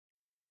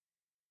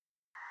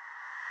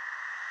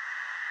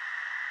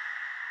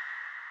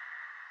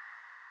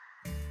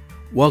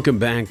Welcome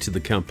back to The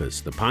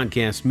Compass, the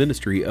podcast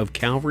ministry of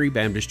Calvary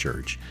Baptist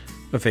Church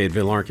of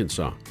Fayetteville,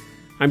 Arkansas.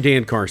 I'm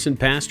Dan Carson,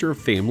 pastor of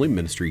Family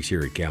Ministries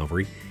here at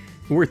Calvary,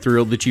 and we're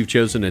thrilled that you've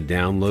chosen to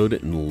download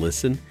it and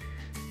listen.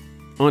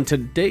 On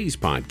today's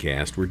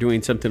podcast, we're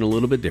doing something a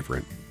little bit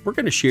different. We're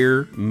going to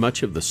share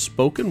much of the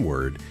spoken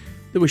word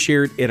that was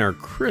shared at our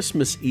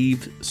Christmas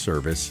Eve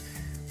service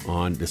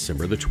on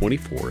December the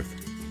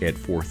 24th at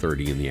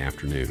 4:30 in the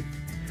afternoon.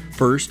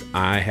 First,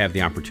 I have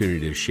the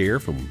opportunity to share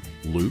from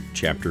Luke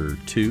chapter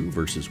 2,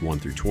 verses 1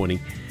 through 20.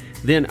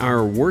 Then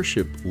our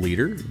worship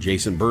leader,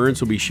 Jason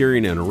Burns, will be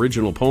sharing an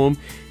original poem,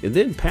 and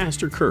then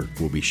Pastor Kirk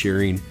will be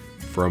sharing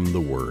from the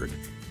Word.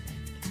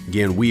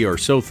 Again, we are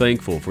so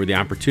thankful for the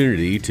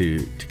opportunity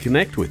to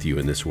connect with you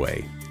in this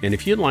way. And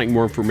if you'd like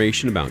more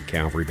information about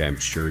Calvary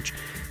Baptist Church,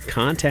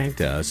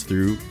 contact us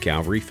through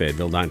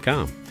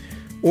calvaryfayetteville.com,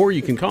 or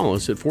you can call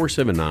us at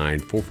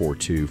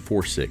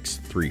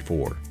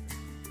 479-442-4634.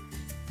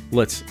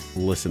 Let's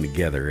listen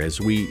together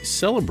as we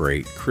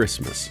celebrate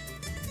Christmas.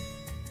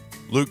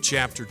 Luke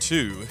chapter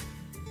 2,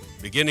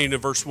 beginning in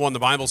verse 1, the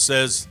Bible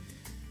says,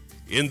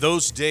 "In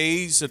those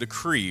days a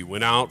decree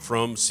went out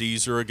from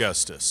Caesar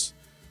Augustus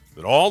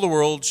that all the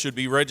world should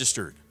be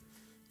registered."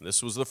 And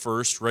this was the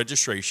first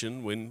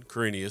registration when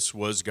Quirinius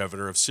was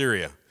governor of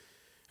Syria.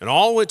 And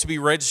all went to be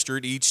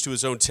registered, each to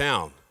his own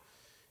town.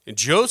 And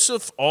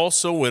Joseph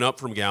also went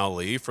up from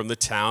Galilee, from the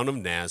town of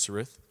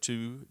Nazareth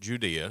to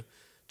Judea,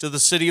 to the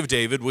city of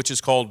David, which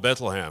is called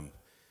Bethlehem,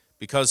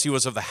 because he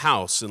was of the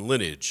house and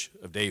lineage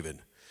of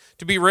David,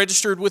 to be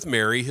registered with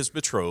Mary, his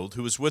betrothed,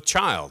 who was with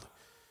child.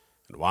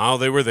 And while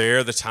they were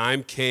there, the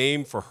time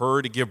came for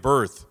her to give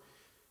birth.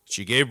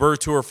 She gave birth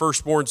to her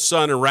firstborn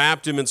son and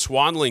wrapped him in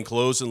swaddling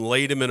clothes and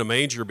laid him in a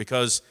manger,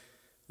 because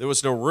there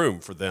was no room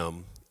for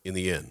them in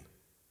the inn.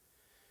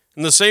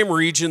 In the same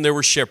region there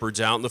were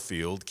shepherds out in the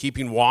field,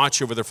 keeping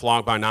watch over their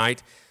flock by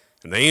night.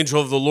 And the angel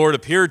of the Lord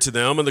appeared to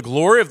them, and the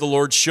glory of the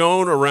Lord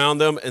shone around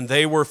them, and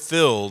they were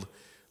filled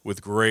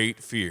with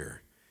great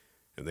fear.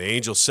 And the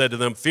angel said to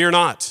them, "Fear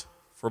not,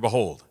 for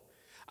behold,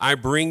 I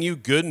bring you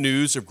good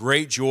news of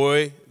great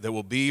joy that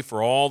will be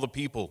for all the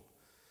people.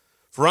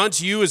 For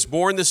unto you is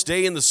born this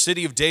day in the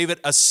city of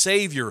David a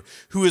Savior,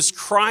 who is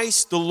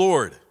Christ the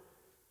Lord.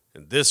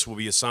 And this will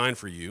be a sign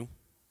for you.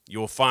 You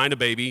will find a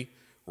baby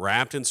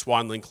wrapped in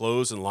swaddling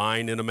clothes and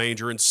lying in a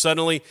manger." And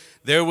suddenly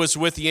there was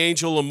with the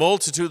angel a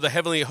multitude of the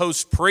heavenly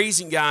host,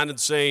 praising God and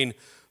saying,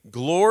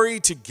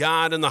 "Glory to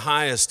God in the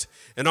highest,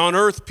 and on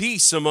earth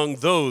peace among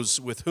those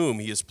with whom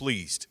he is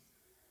pleased."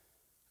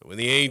 And when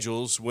the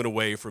angels went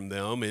away from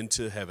them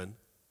into heaven,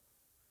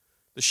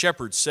 the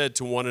shepherds said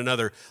to one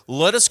another,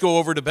 "Let us go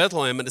over to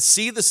Bethlehem and to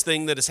see this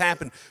thing that has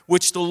happened,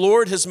 which the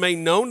Lord has made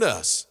known to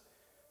us."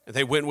 And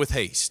they went with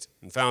haste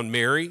and found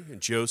Mary and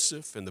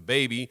Joseph and the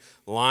baby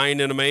lying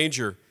in a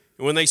manger.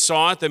 And when they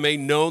saw it, they made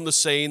known the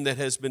saying that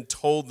has been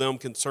told them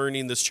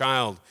concerning this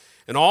child.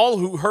 And all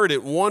who heard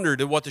it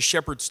wondered at what the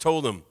shepherds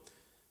told them.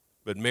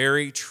 But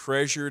Mary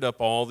treasured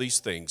up all these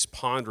things,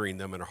 pondering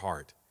them in her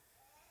heart.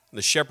 And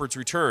the shepherds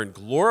returned,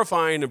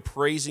 glorifying and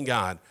praising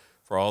God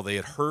for all they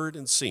had heard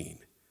and seen,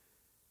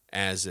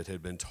 as it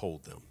had been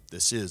told them.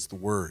 This is the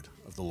word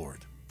of the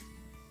Lord.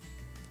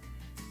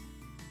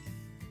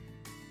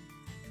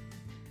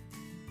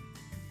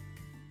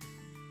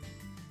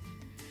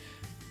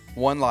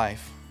 One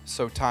life,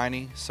 so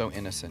tiny, so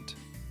innocent.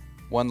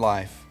 One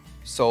life,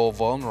 so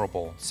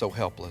vulnerable, so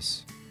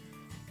helpless.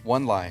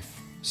 One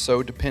life,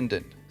 so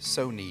dependent,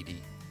 so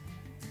needy.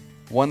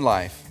 One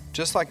life,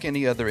 just like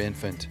any other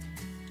infant,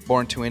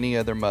 born to any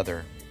other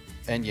mother.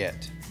 And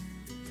yet,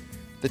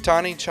 the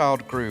tiny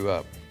child grew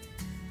up.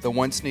 The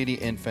once needy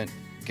infant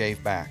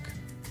gave back.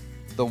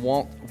 The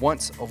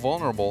once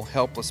vulnerable,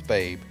 helpless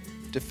babe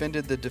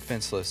defended the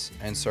defenseless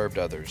and served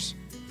others.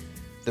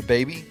 The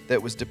baby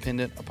that was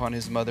dependent upon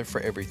his mother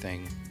for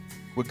everything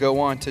would go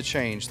on to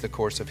change the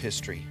course of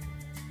history.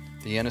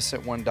 The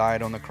innocent one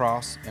died on the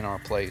cross in our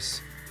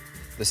place.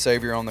 The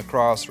Savior on the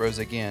cross rose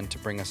again to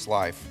bring us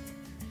life.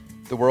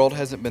 The world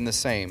hasn't been the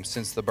same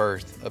since the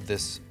birth of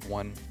this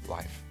one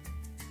life.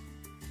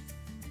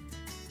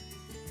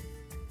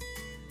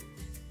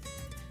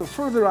 The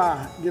further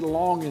I get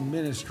along in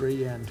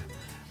ministry, and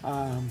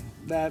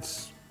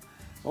that's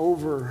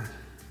over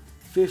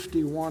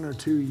 51 or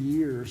 2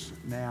 years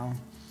now,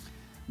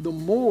 the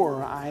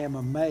more I am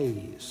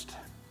amazed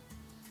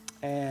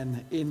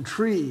and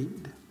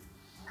intrigued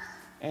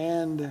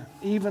and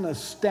even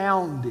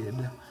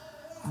astounded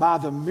by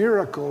the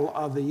miracle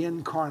of the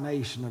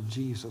incarnation of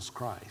Jesus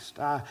Christ.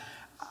 I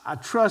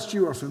trust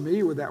you are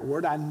familiar with that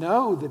word. I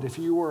know that if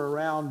you were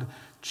around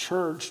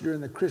church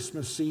during the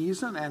Christmas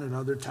season and at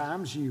other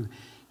times, you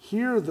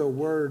hear the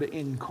word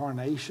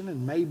incarnation,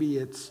 and maybe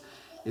it's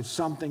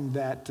something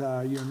that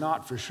you're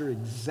not for sure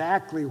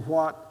exactly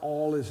what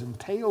all is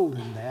entailed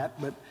in that,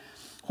 but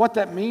what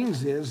that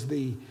means is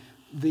the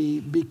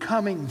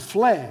becoming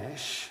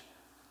flesh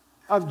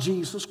of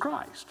Jesus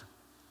Christ.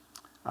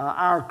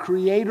 Our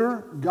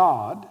Creator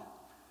God,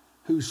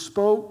 who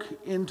spoke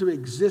into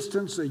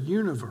existence a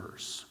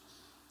universe,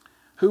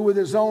 who with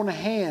his own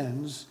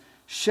hands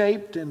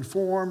shaped and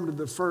formed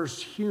the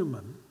first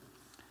human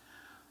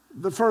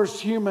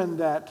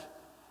that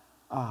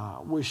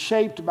was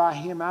shaped by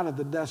him out of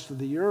the dust of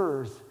the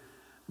earth,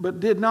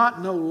 but did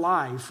not know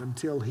life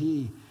until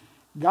he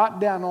got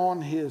down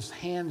on his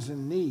hands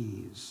and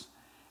knees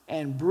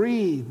and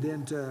breathed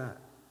into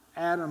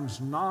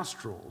Adam's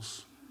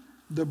nostrils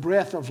the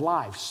breath of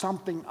life,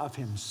 something of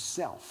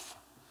himself.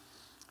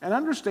 And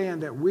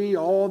understand that we,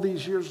 all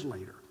these years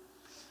later,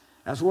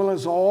 as well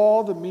as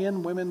all the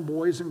men, women,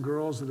 boys, and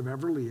girls that have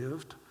ever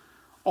lived,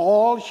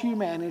 all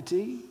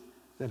humanity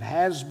that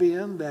has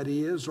been, that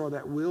is, or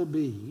that will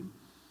be,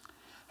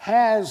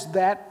 has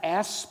that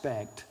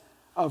aspect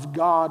of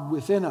God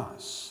within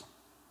us.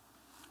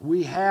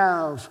 We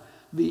have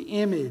the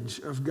image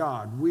of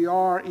God. We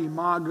are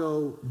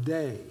imago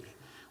Dei.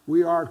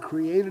 We are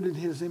created in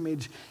His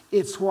image.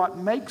 It's what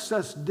makes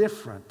us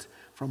different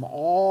from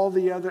all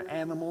the other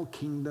animal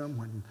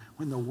kingdom.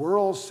 When the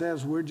world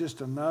says we're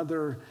just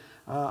another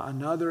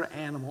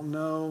animal,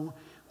 no,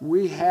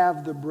 we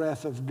have the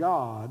breath of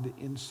God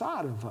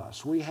inside of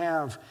us. We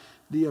have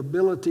the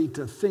ability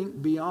to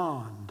think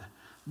beyond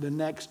the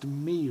next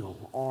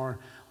meal or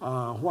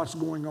what's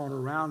going on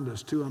around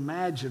us, to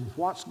imagine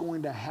what's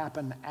going to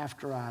happen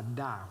after I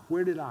die.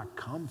 Where did I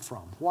come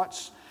from?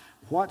 What's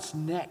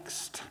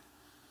next?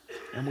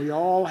 And we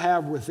all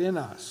have within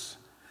us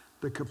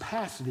the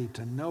capacity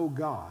to know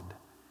God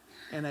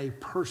in a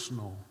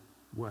personal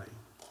way.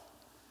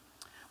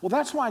 Well,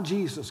 that's why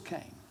Jesus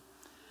came.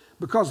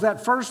 Because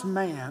that first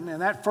man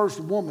and that first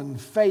woman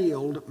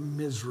failed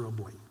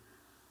miserably.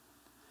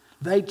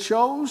 They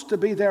chose to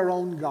be their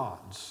own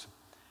gods.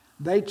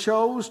 They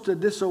chose to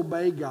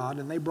disobey God,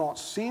 and they brought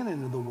sin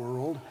into the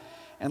world.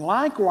 And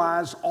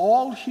likewise,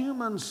 all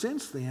humans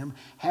since then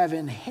have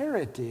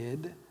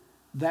inherited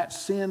that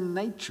sin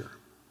nature.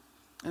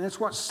 And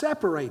it's what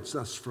separates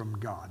us from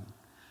God.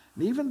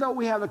 And even though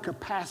we have a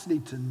capacity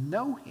to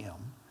know Him,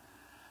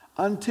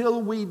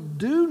 until we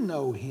do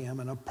know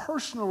Him in a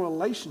personal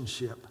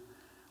relationship,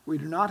 we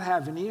do not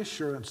have any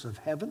assurance of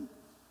heaven.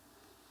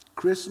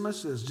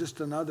 Christmas is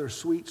just another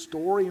sweet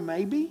story,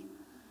 maybe.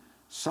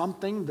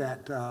 Something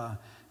that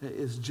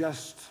is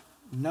just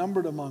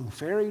numbered among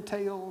fairy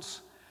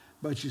tales.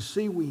 But you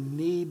see, we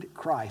need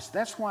Christ.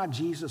 That's why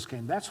Jesus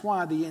came. That's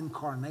why the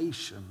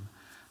incarnation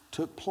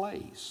took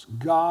place.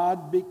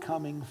 God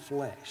becoming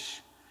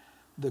flesh.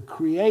 The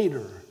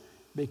Creator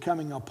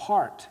becoming a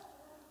part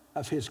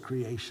of His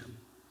creation.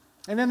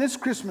 And in this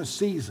Christmas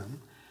season,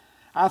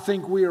 I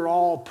think we are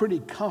all pretty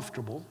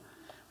comfortable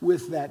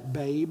with that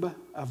babe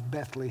of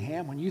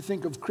Bethlehem. When you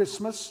think of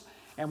Christmas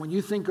and when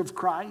you think of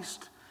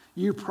Christ,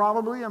 you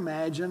probably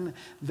imagine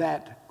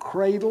that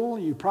cradle,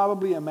 you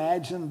probably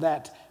imagine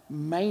that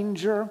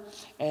manger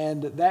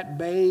and that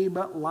babe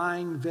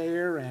lying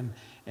there, and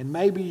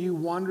maybe you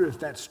wonder if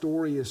that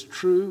story is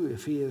true,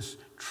 if He is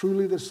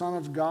truly the Son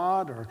of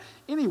God, or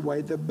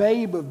anyway, the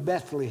babe of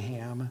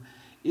Bethlehem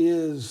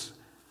is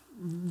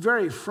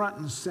very front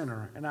and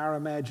center in our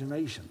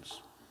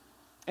imaginations.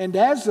 And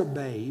as a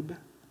babe,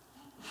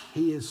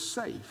 He is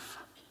safe.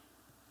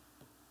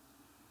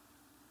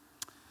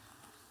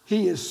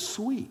 He is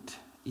sweet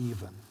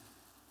even.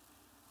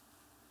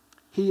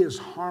 He is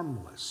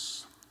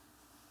harmless,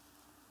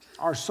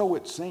 or so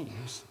it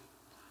seems.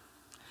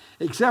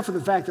 Except for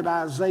the fact that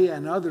Isaiah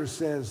and others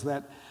says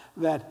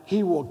that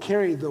He will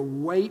carry the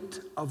weight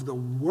of the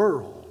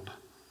world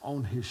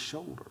on His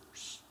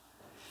shoulders.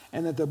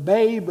 And that the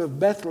babe of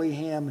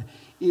Bethlehem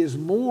is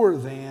more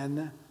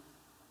than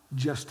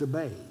just a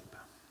babe.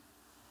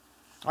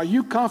 Are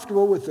you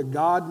comfortable with the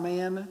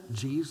God-man,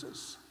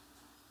 Jesus?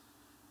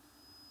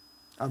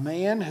 A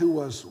man who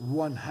was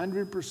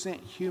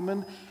 100%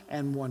 human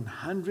and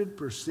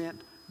 100%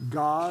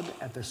 God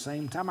at the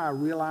same time. I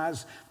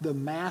realize the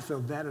math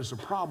of that is a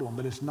problem,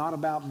 but it's not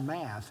about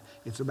math,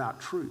 it's about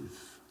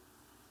truth.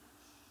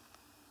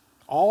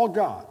 All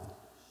God,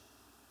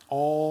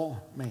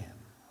 all man.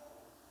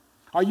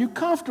 Are you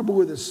comfortable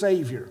with a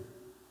Savior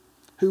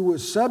who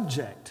was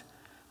subject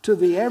to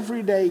the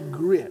everyday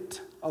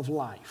grit of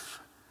life?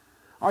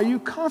 Are you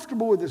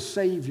comfortable with a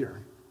Savior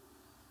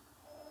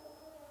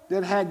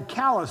that had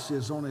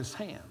calluses on His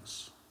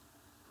hands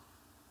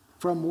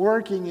from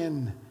working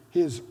in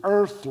His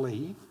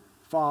earthly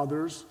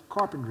father's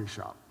carpentry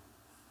shop,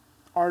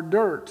 or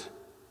dirt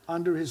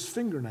under His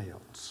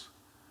fingernails,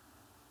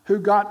 who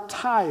got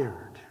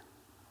tired,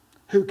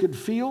 who could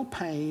feel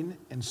pain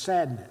and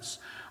sadness?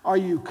 Are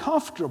you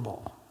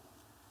comfortable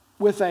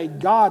with a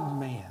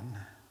God-man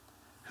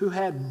who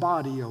had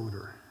body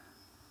odor?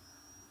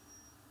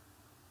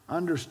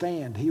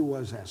 Understand, He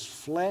was as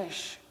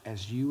flesh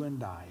as you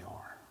and I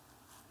are,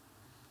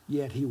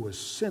 yet He was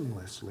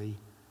sinlessly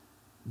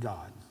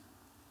God.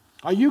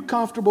 Are you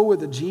comfortable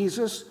with a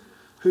Jesus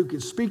who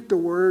could speak the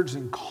words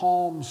and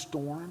calm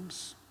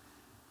storms,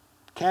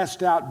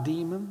 cast out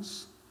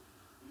demons,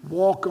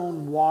 walk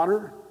on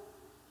water,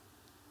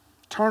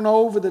 turn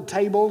over the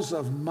tables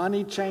of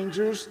money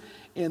changers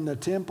in the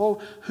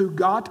temple, who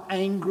got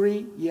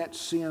angry yet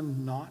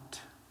sinned not?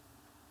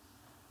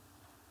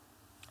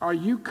 Are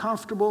you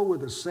comfortable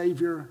with a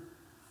Savior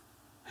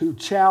who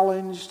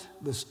challenged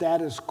the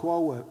status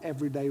quo of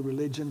everyday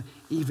religion,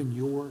 even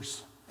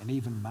yours and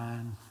even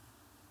mine?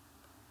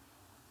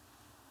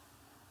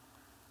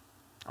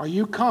 Are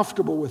you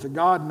comfortable with a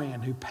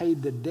God-man who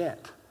paid the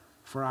debt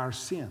for our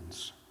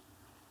sins,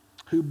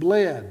 who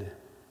bled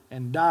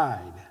and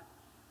died,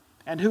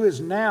 and who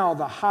is now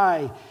the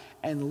high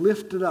and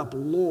lifted up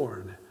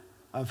Lord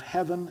of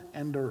heaven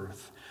and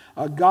earth,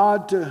 a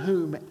God to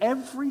whom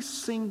every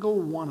single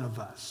one of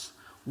us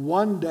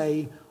one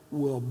day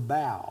will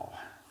bow?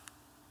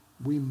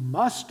 We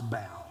must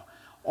bow.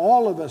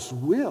 All of us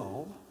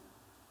will.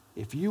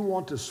 If you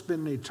want to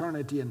spend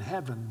eternity in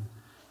heaven,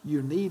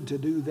 you need to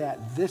do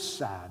that this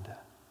side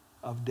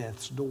of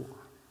death's door.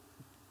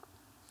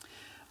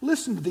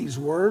 Listen to these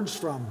words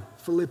from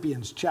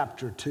Philippians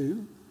chapter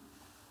 2.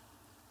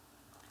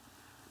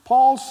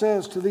 Paul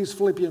says to these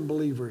Philippian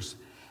believers,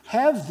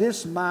 "Have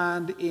this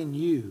mind in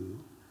you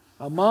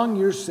among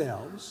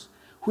yourselves,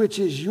 which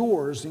is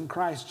yours in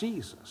Christ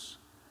Jesus,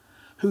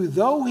 who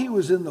though he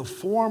was in the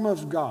form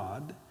of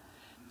God,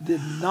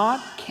 did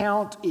not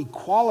count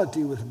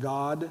equality with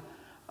God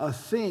a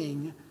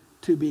thing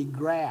to be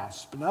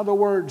grasped." In other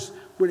words,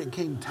 when it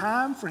came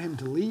time for him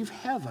to leave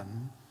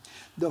heaven,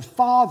 the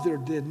Father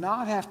did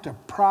not have to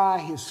pry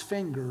his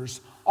fingers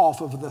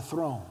off of the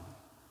throne.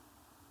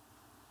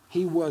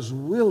 He was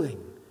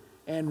willing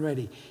and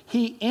ready.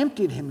 He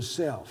emptied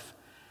himself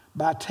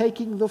by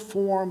taking the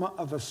form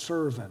of a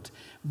servant,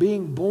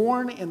 being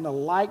born in the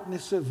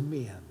likeness of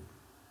men,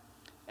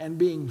 and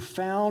being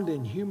found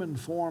in human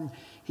form,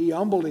 he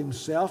humbled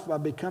himself by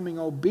becoming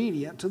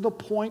obedient to the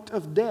point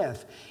of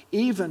death,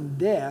 even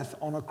death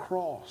on a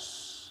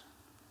cross.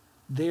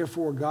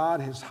 Therefore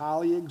God has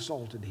highly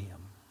exalted him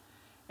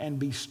and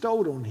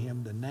bestowed on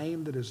him the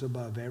name that is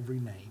above every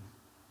name,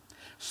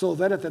 so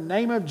that at the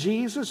name of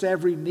Jesus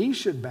every knee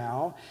should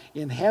bow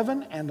in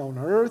heaven and on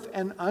earth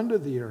and under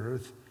the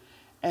earth,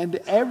 and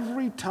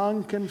every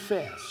tongue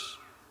confess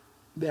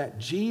that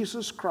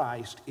Jesus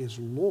Christ is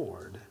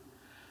Lord,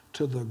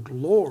 to the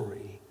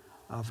glory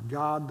of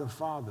God the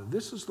Father.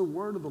 This is the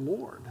word of the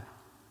Lord.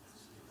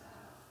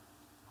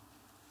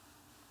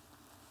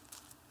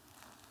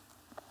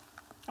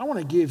 I want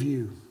to give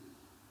you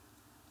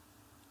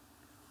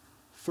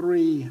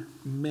 3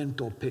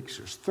 mental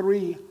pictures,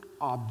 3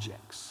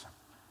 objects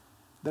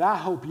that I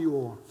hope you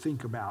will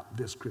think about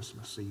this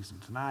Christmas season,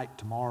 tonight,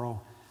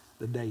 tomorrow,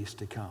 the days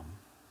to come.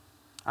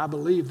 I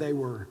believe they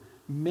were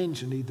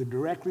mentioned either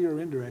directly or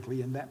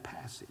indirectly in that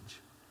passage.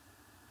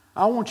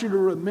 I want you to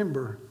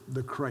remember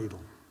the cradle.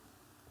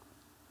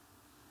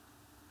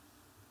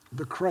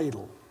 The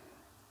cradle.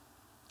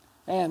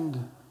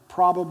 And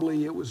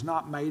probably it was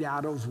not made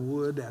out of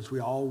wood as we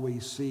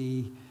always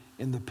see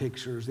in the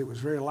pictures. It was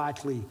very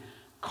likely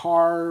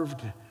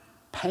carved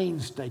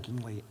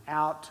painstakingly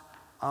out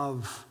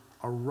of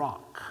a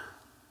rock.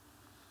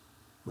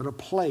 But a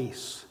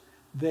place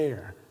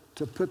there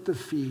to put the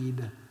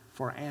feed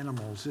for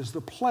animals is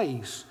the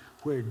place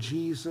where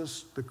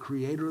Jesus, the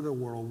creator of the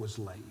world, was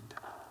laid.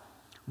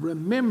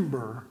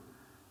 Remember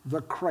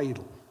the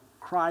cradle.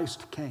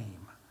 Christ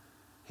came.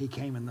 He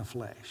came in the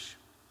flesh.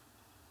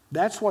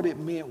 That's what it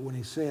meant when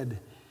he said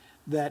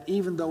that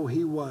even though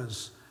he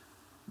was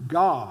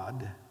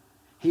God,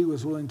 he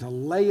was willing to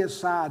lay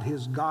aside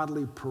his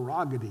godly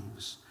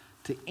prerogatives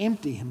to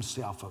empty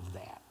himself of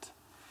that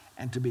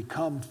and to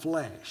become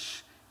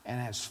flesh.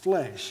 And as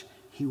flesh,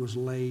 he was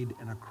laid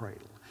in a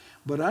cradle.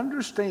 But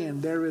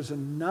understand, there is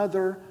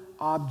another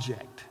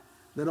object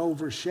that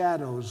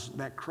overshadows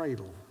that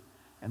cradle,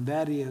 and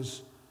that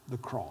is the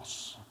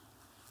cross.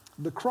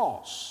 The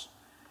cross.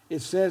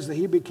 It says that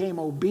he became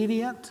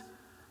obedient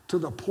to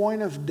the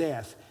point of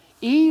death,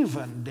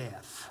 even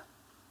death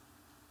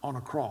on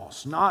a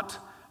cross. Not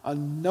a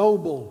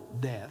noble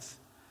death,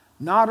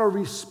 not a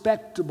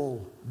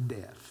respectable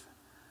death,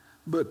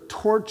 but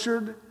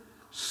tortured,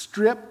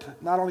 stripped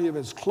not only of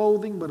his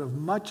clothing, but of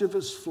much of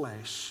his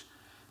flesh,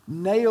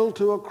 nailed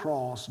to a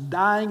cross,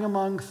 dying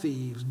among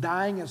thieves,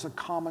 dying as a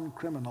common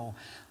criminal.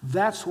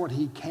 That's what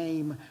he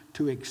came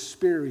to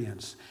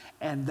experience.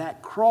 And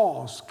that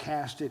cross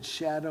cast its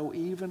shadow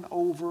even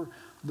over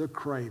the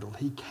cradle.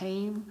 He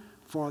came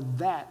for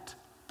that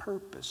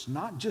purpose,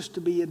 not just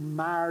to be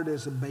admired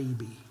as a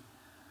baby,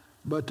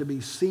 but to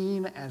be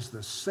seen as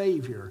the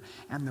Savior.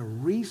 And the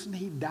reason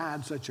he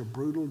died such a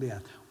brutal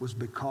death was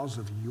because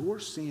of your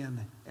sin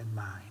and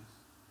mine.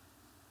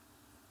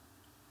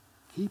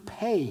 He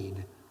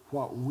paid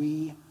what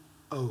we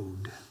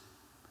owed.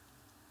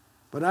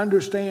 But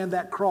understand,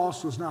 that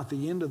cross was not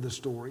the end of the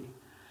story,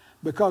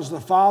 because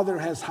the Father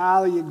has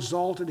highly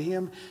exalted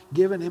him,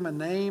 given him a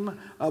name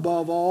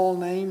above all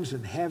names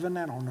in heaven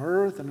and on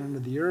earth and under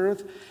the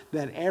earth,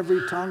 that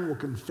every tongue will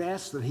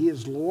confess that he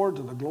is Lord,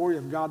 to the glory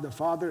of God the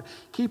Father.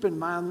 Keep in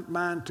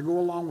mind, to go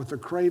along with the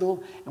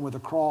cradle and with the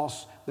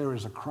cross, there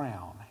is a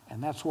crown,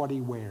 and that's what he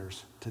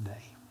wears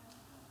today.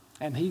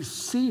 And he's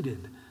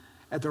seated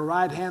at the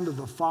right hand of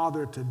the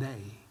Father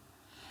today.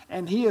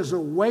 And he is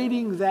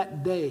awaiting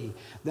that day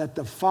that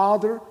the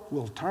Father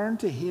will turn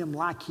to him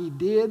like he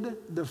did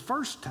the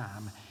first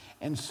time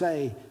and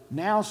say,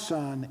 now,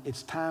 son,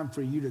 it's time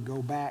for you to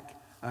go back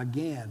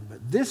again.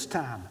 But this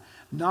time,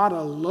 not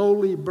a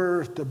lowly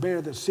birth to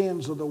bear the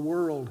sins of the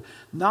world,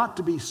 not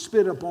to be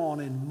spit upon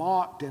and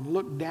mocked and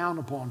looked down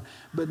upon,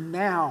 but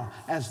now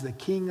as the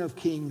King of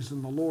Kings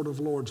and the Lord of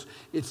Lords,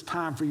 it's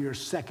time for your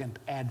second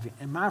advent.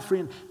 And my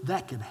friend,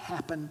 that could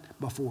happen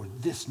before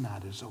this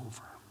night is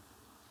over.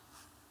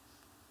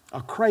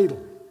 A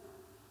cradle,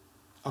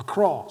 a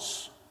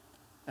cross,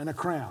 and a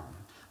crown.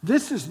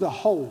 This is the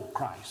whole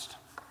Christ.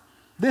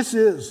 This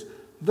is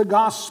the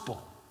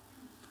gospel.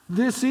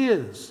 This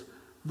is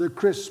the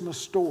Christmas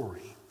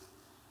story.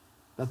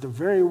 That the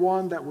very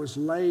one that was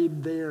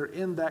laid there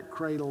in that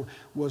cradle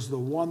was the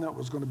one that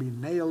was going to be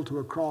nailed to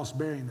a cross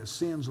bearing the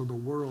sins of the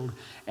world,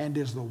 and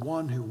is the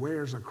one who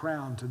wears a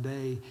crown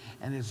today,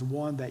 and is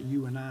one that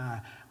you and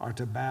I are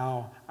to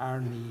bow our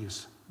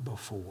knees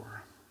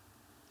before.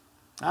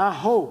 I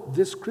hope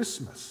this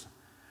Christmas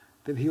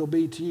that he'll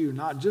be to you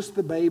not just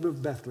the babe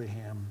of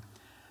Bethlehem,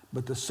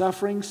 but the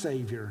suffering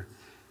Savior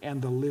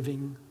and the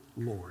living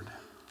Lord.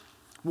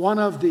 One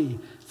of the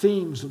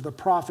themes of the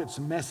prophet's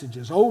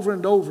messages over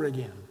and over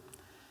again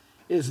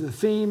is the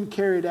theme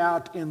carried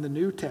out in the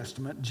New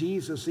Testament.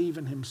 Jesus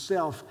even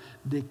himself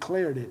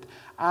declared it.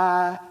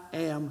 I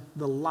am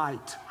the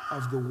light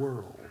of the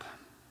world.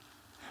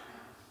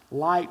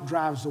 Light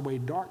drives away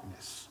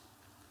darkness.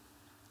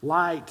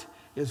 Light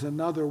is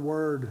another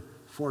word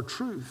for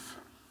truth.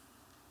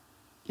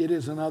 It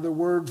is another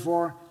word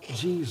for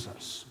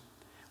Jesus.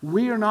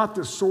 We are not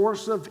the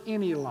source of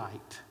any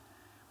light.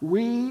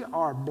 We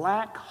are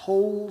black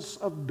holes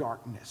of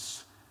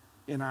darkness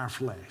in our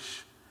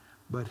flesh.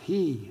 But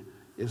he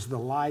is the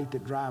light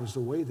that drives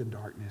away the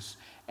darkness.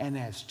 And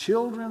as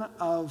children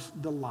of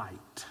the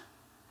light,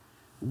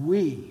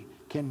 we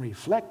can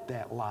reflect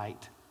that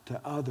light to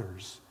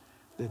others,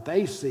 that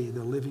they see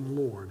the living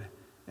Lord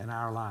in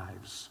our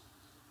lives.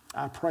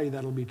 I pray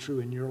that'll be true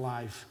in your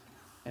life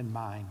and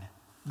mine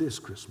this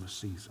Christmas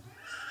season.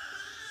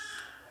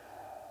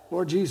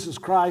 Lord Jesus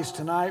Christ,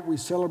 tonight we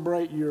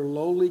celebrate your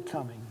lowly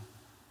coming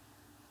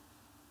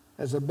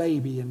as a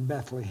baby in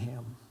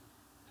Bethlehem.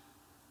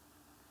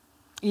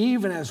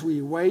 Even as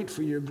we wait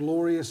for your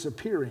glorious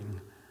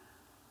appearing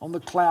on the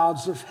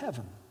clouds of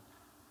heaven,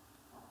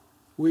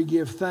 we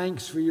give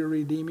thanks for your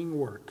redeeming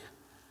work,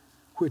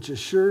 which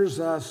assures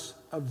us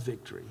of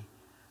victory,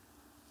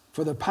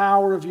 for the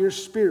power of your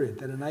Spirit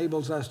that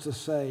enables us to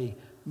say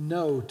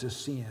no to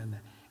sin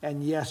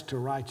and yes to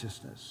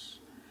righteousness,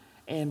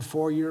 and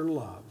for your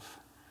love,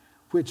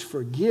 which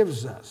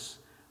forgives us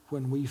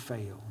when we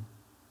fail.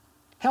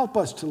 Help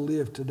us to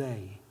live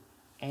today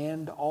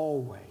and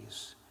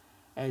always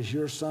as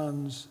your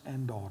sons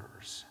and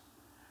daughters.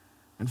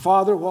 And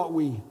Father, what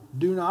we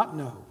do not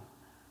know,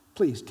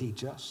 please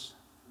teach us.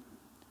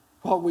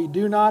 What we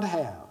do not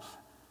have,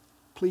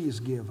 please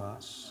give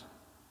us.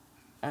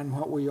 And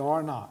what we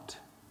are not,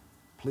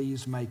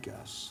 please make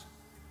us.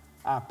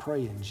 I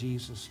pray in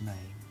Jesus'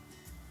 name.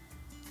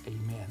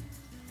 Amen.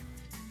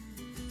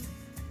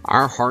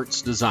 Our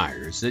heart's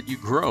desire is that you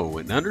grow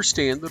and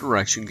understand the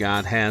direction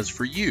God has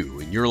for you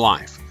in your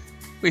life.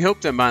 We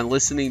hope that by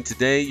listening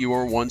today, you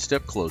are one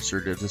step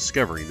closer to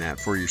discovering that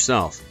for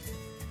yourself.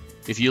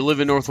 If you live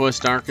in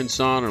Northwest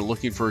Arkansas and are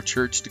looking for a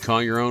church to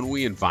call your own,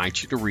 we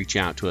invite you to reach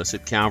out to us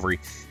at Calvary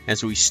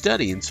as we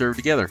study and serve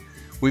together.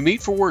 We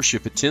meet for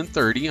worship at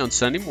 10:30 on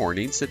Sunday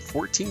mornings at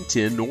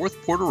 1410 North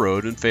Porter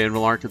Road in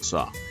Fayetteville,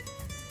 Arkansas.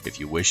 If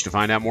you wish to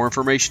find out more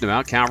information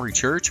about Calvary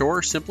Church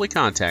or simply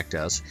contact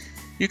us,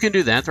 you can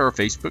do that through our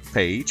Facebook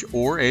page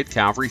or at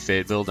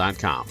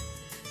calvaryfayetteville.com.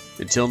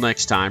 Until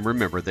next time,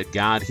 remember that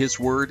God, His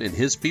Word, and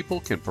His people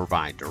can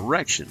provide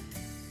direction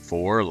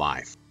for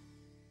life.